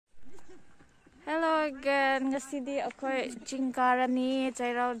everyone. Ngasidi akoy chingkarani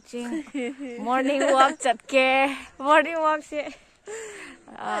Cheiraoching morning walk chatke. Morning walk si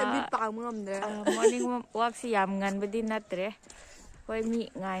morning walk si yam ngan badi natre. Koy mi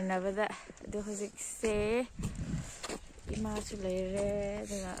ngai na bada do hojik se ima chu leire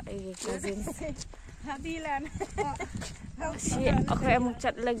da ai cousin hadilan si akoy amuk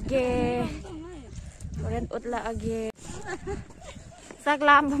chat lage. Oren utla age.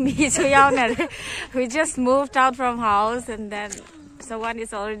 We just moved out from house and then someone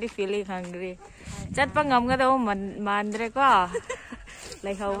is already feeling hungry. Chat pa ngam nga daw mandre ko.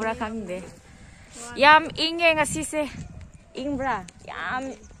 Like hawra kang de. Yam inge nga sise. Ing bra.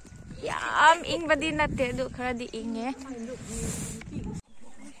 Yam ing ba din natin do kara di inge.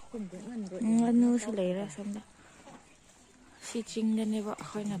 Ano sila ira samda. Si ching na ne ba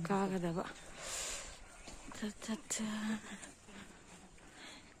ako'y nagkakada ba. Ta.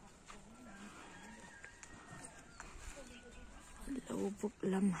 Lubog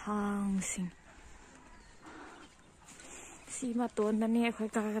lamhang sing si maton na niya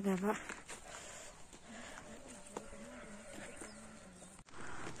ako'y kakadaba.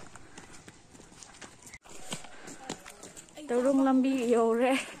 Turong lambi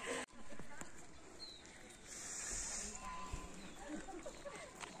yore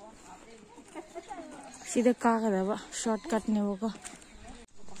sida kakadaba shortcut niya ko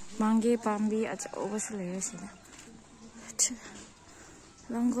mangge pambi acha overslay sida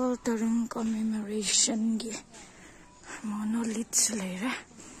Langol Tarung commemoration gi monoliths lera.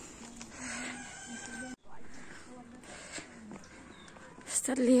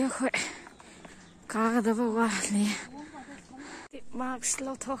 Stadliya khoy kagadaba wali. Marks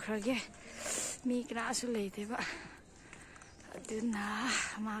lo thokrage mi grasu leite ba. Aduna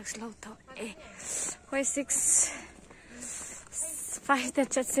marks lo thok khoy 5 ta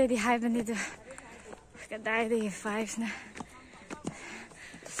chat se di hai bani do. Kadai di 5 na.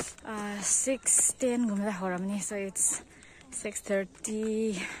 6:10 gumla horamni, so it's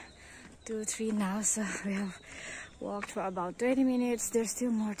 6:30 to 3 now, so we have walked for about 20 minutes. There's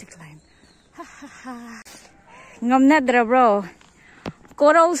still more to climb. Ngamnadra bro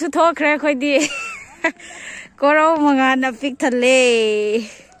korau su thokre khoi di korau manga na pik thale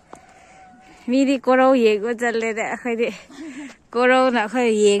mi di korau ye go challe de khoi di korau na khoi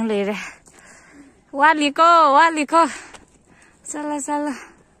yeng le re wali ko sala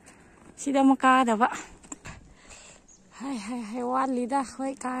sida makada ba hai wali da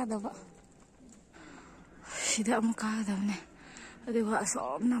khoi kada ba sida makada ne aduga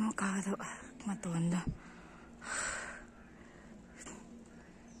som na makada ba matonda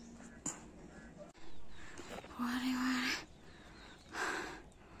wari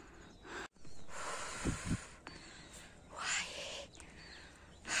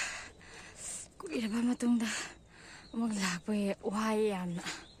kuira ba matongda maglakpo wai yamna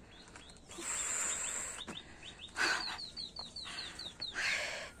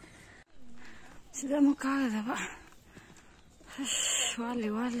sida makada ba wali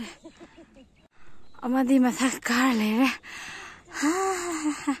amadi mathak kar le re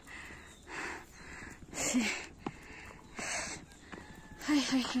hai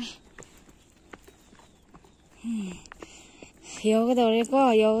yoga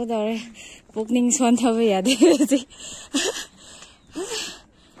dore booking son thabe yade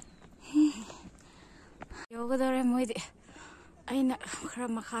yoga dore moide aina khara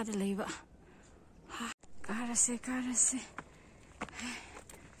makhada leiba karase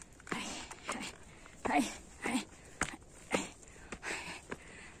hai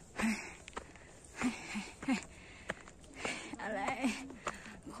alai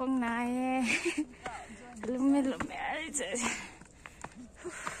không nai lume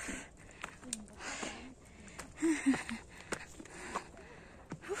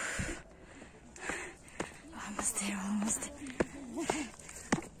almost there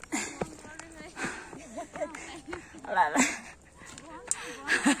ala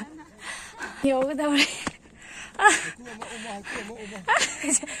yoga dore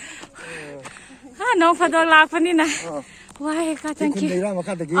no phadol lak pani na wai ka thank you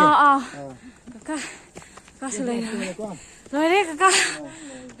ka sulai lore kaka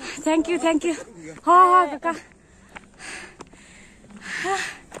thank you ha kaka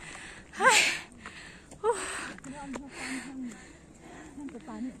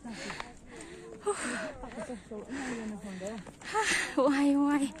wai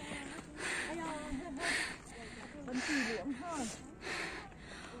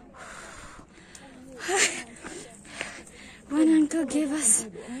one uncle gave us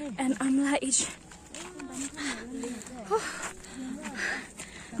an amla each.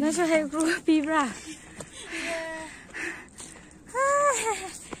 Not sure how to be bra.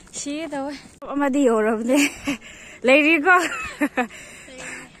 She though. Amadi orabne. Lady go.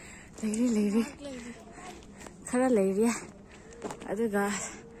 Lady. Kara lady. Aduga.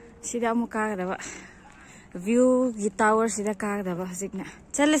 Sida amuka daba. View the tower sida ka daba signa.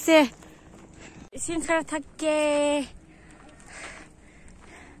 Chale se. Isin kara thakke.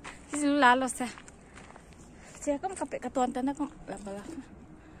 Isu lalo se. Se kam kape katon tana kam labala.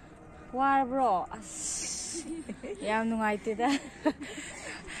 War bro. Yam nungai tida.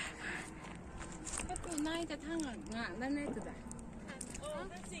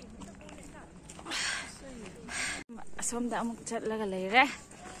 Asomda amuk chatlaga leire.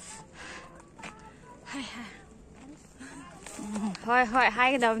 Hoi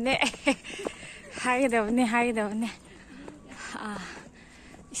haigdavne. Haigdavne.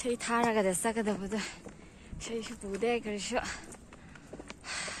 Isai tharaga da sakadabada. Isai pude karisho.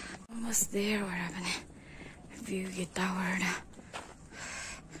 Almost there warabane. View get tower na.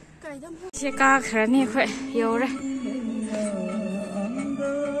 She got her knee for your.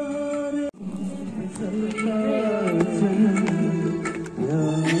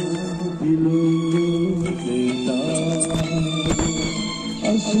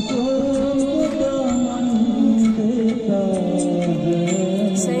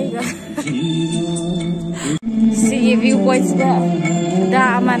 See viewpoints there.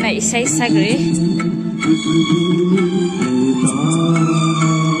 Da amana isay sagri.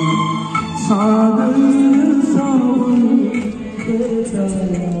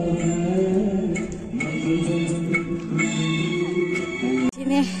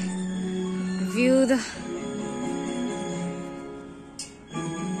 View the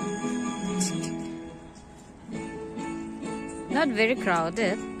not very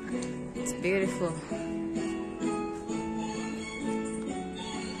crowded. It's beautiful.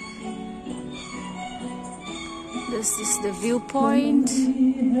 This is the viewpoint.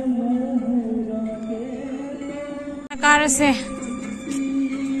 Karase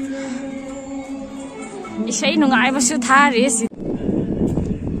isay nungai basu tharis.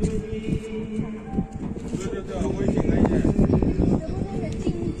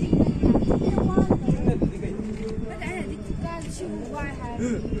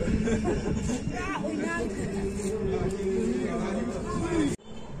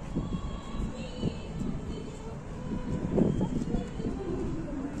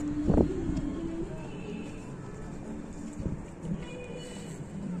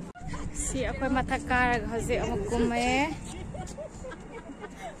 Si ako'y matakar kasi amok kumae.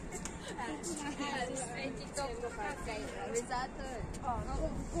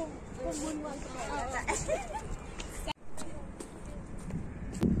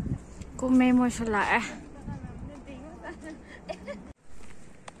 Kumae mo siya.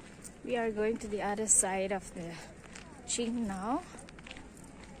 We are going to the other side of the Ching now.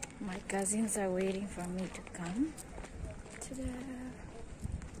 My cousins are waiting for me to come.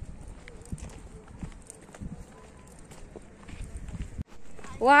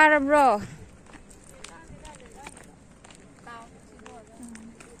 Water, bro.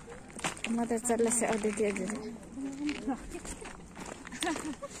 Mother said, let's say,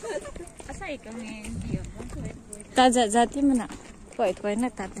 Taja jati mana? Koi na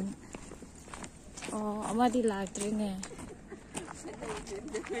tatan. Oh, amadi lagtri ne.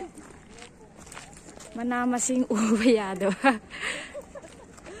 Mana masing ubaya do.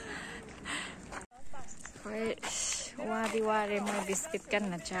 Koi wari mo biscuit kan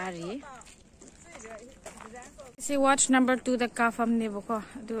na chari. Si watch number 2 the kafam ne boko.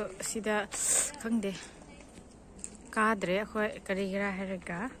 Do sida khangde. Kadre koi karigira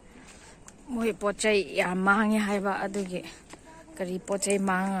herega. Moi pochai ya mangi haiba adugi. Kari pochai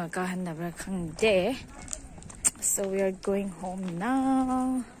manga kahanabra khangde. So we are going home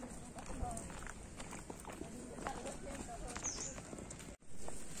now.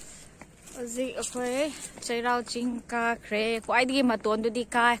 Ozi akoy Cheiraoching ka kre ko aidi maton du di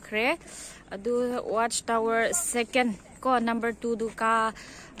ka kre adu watch tower second ko number 2 du ka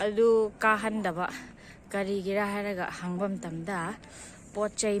adu ka handaba kari gira haraga hangbam tamda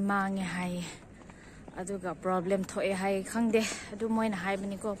pochai mangi hai aduga problem thoe hai khangde adu moina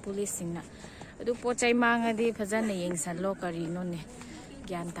haibani ko police singna adu pochai manga di phajana yengsan lo kari no ne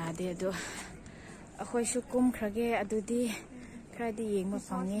gyan ta de adu akhoi su kum khrage adu di kradi yengma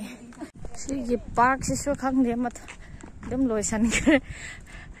fangi Sigi park si so khangde mat dum loisan kre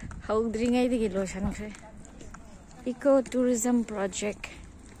haudri ngai digi loisan kre eco tourism project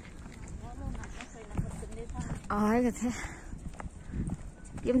ai ga the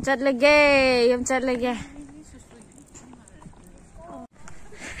yum chat lage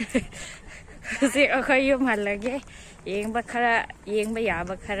ꯍꯧꯖꯤꯛ ꯑꯩꯈꯣꯏ ꯌꯨꯝ ꯍꯜꯂꯒꯦ ꯌꯦꯡꯕ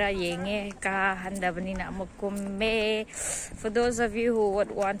ꯌꯥꯕ ꯈꯔ ꯌꯦꯡꯉꯦ ꯀꯥ ꯍꯟꯗꯕꯅꯤꯅ ꯑꯃꯨꯛ ꯀꯨꯝꯃꯦ. For those of you who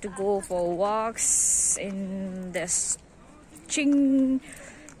would want to go for walks in the Ching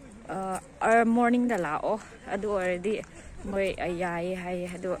morning da lao adu already moi ayaye hai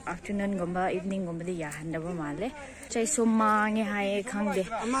adu afternoon gumba evening gumba di yahandaba male chai sumange hai khangde I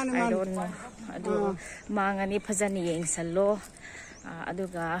don't know adu mangani phajani yengsallo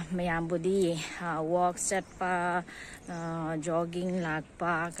aduga mayambudi walk chatpa jogging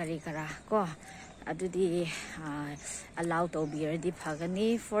lakpa kari kara ko adudi allow to be ready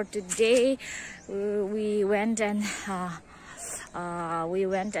phagani. For today we went and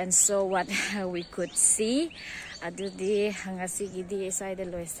saw what we could see. Adudi hangasigidi side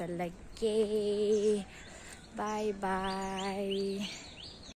loisalage. Bye bye.